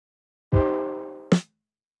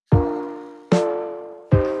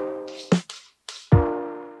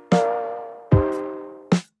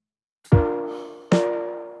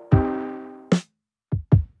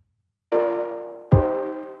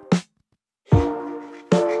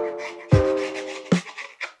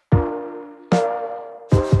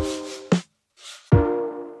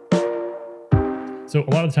So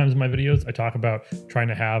a lot of the times in my videos, I talk about trying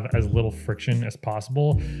to have as little friction as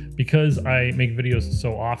possible. Because I make videos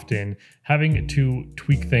so often, having to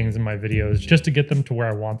tweak things in my videos just to get them to where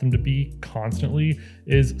I want them to be constantly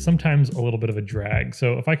is sometimes a little bit of a drag.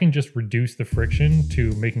 So if I can just reduce the friction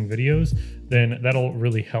to making videos, then that'll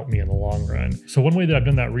really help me in the long run. So one way that I've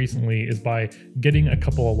done that recently is by getting a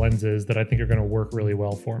couple of lenses that I think are going to work really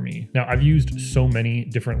well for me. Now, I've used so many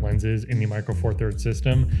different lenses in the Micro Four Thirds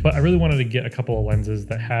system, but I really wanted to get a couple of lenses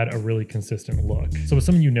that had a really consistent look. So as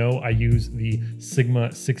some of you know, I use the Sigma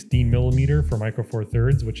 16mm for Micro Four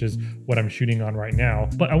Thirds, which is what I'm shooting on right now.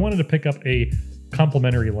 But I wanted to pick up a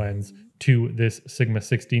complementary lens to this Sigma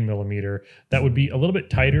 16mm that would be a little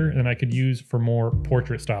bit tighter and I could use for more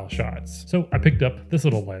portrait style shots. So I picked up this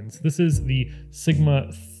little lens. This is the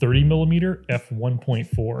Sigma 30mm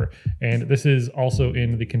f1.4, and this is also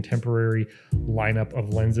in the contemporary lineup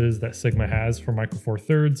of lenses that Sigma has for Micro Four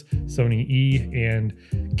Thirds, Sony E, and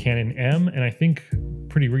Canon M, and I think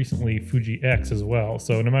pretty recently Fuji X as well.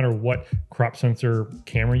 So no matter what crop sensor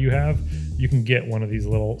camera you have, you can get one of ththese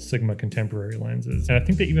little Sigma contemporary lenses. And I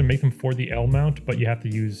think they even make them for the L mount, but you have to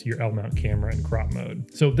use your L mount camera in crop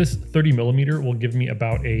mode. So this 30mm will give me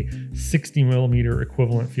about a 60mm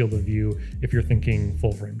equivalent field of view if you're thinking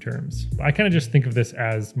full frame terms. I kind of just think of this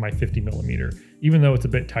as my 50mm. Even though it's a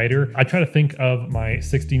bit tighter, I try to think of my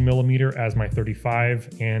 16mm as my 35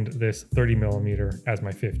 and this 30mm as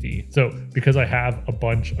my 50. So because I have a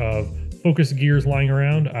bunch of focus gears lying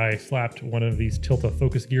around, I slapped one of these Tilta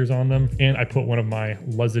focus gears on them, and I put one of my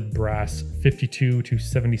Luzid brass 52 to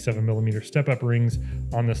 77mm step-up rings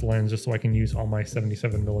on this lens just so I can use all my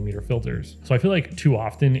 77mm filters. So I feel like too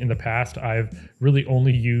often in the past, I've really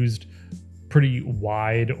only used pretty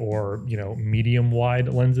wide or, medium wide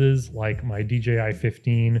lenses like my DJI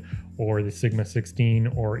 15 or the Sigma 16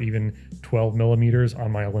 or even 12mm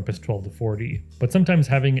on my Olympus 12 to 40. But sometimes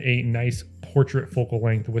having a nice portrait focal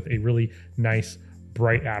length with a really nice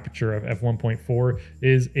bright aperture of f1.4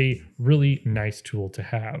 is a really nice tool to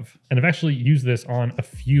have. And I've actually used this on a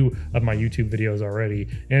few of my YouTube videos already,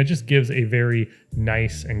 and it just gives a very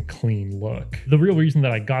nice and clean look. The real reason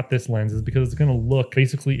that I got this lens is because it's going to look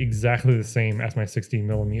basically exactly the same as my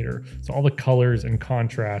 16mm. So all the colors and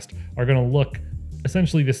contrast are going to look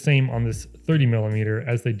essentially the same on this 30mm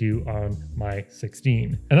as they do on my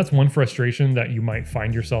 16. And that's one frustration that you might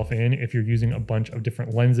find yourself in if you're using a bunch of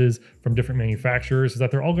different lenses from different manufacturers, is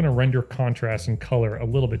that they're all going to render contrast and color a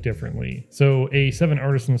little bit differently. So a 7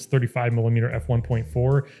 Artisans 35mm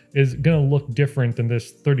f1.4 is going to look different than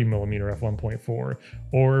this 30mm f1.4,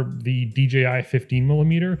 or the DJI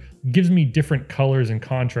 15mm gives me different colors and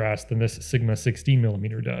contrast than this Sigma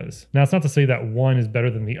 16mm does. Now, it's not to say that one is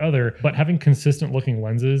better than the other, but having consistent looking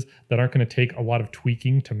lenses that aren't going to take a lot of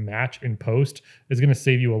tweaking to match in post is going to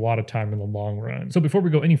save you a lot of time in the long run. So before we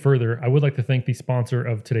go any further, I would like to thank the sponsor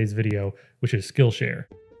of today's video, which is Skillshare.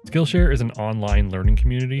 Skillshare is an online learning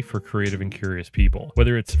community for creative and curious people.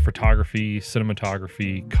 Whether it's photography,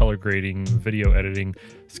 cinematography, color grading, video editing,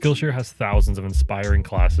 Skillshare has thousands of inspiring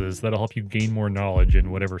classes that'll help you gain more knowledge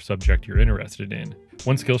in whatever subject you're interested in.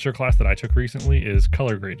 One Skillshare class that I took recently is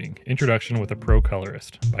Color Grading, Introduction with a Pro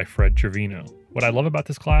Colorist by Fred Trevino. What I love about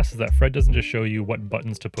this class is that Fred doesn't just show you what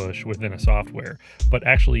buttons to push within a software, but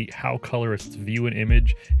actually how colorists view an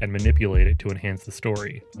image and manipulate it to enhance the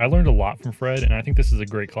story. I learned a lot from Fred, and I think this is a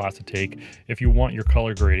great class to take if you want your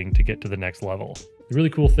color grading to get to the next level. The really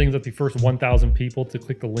cool thing is that the first 1,000 people to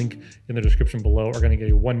click the link in the description below are going to get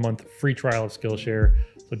a 1-month free trial of Skillshare.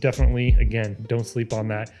 So definitely, again, don't sleep on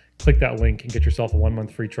that. Click that link and get yourself a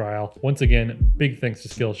 1-month free trial. Once again, big thanks to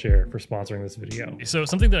Skillshare for sponsoring this video. So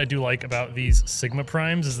something that I do like about these Sigma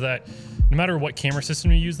primes is that no matter what camera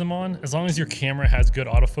system you use them on, as long as your camera has good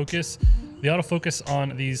autofocus, the autofocus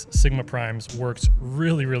on these Sigma primes works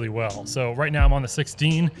really, really well. So right now I'm on the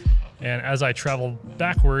 16, and as I travel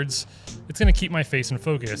backwards, it's gonna keep my face in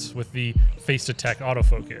focus with the face detect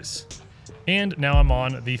autofocus. And now I'm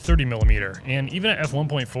on the 30mm, and even at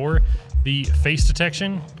f1.4, the face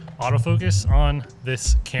detection autofocus on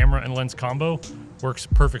this camera and lens combo works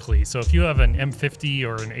perfectly. So if you have an M50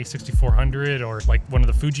 or an A6400 or like one of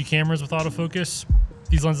the Fuji cameras with autofocus,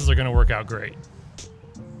 these lenses are gonna work out great.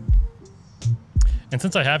 And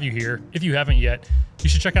since I have you here, if you haven't yet, you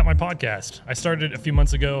should check out my podcast. I started a few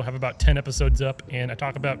months ago, have about 10 episodes up, and I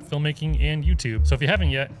talk about filmmaking and YouTube. So if you haven't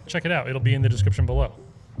yet, check it out. It'll be in the description below.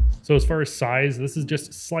 So So as far as size, this is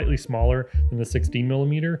just slightly smaller than the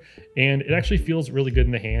 16mm, and it actually feels really good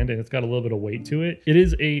in the hand, and it's got a little bit of weight to it. It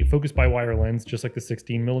is a focus by wire lens, just like the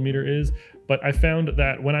 16mm is, but I found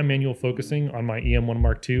that when I'm manual focusing on my EM1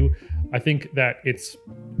 Mark II, I think that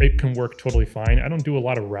it can work totally fine. I don't do a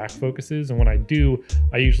lot of rack focuses, and when I do,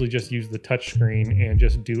 I usually just use the touch screen and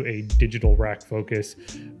just do a digital rack focus,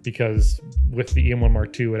 because with the EM1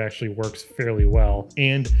 Mark II, it actually works fairly well.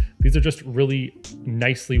 And these are just really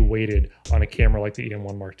nicely weighted on a camera like the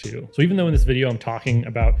EM1 Mark II. So even though in this video I'm talking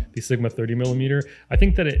about the Sigma 30mm, I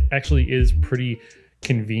think that it actually is pretty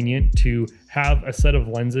convenient to have a set of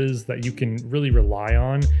lenses that you can really rely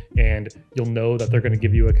on, and you'll know that they're going to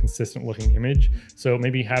give you a consistent looking image. So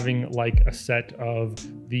maybe having like a set of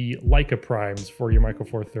the Leica primes for your Micro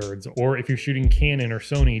Four Thirds, or if you're shooting Canon or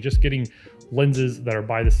Sony, just getting lenses that are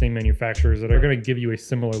by the same manufacturers that are going to give you a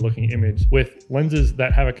similar looking image. With lenses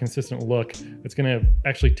that have a consistent look, it's going to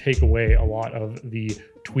actually take away a lot of the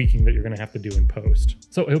tweaking that you're going to have to do in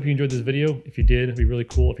post. So I hope you enjoyed this video. If you did, it'd be really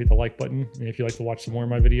cool if you hit the like button. And if you'd like to watch some more of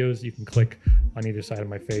my videos, you can click on either side of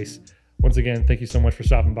my face. Once again, thank you so much for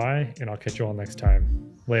stopping by, and I'll catch you all next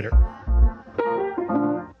time. Later.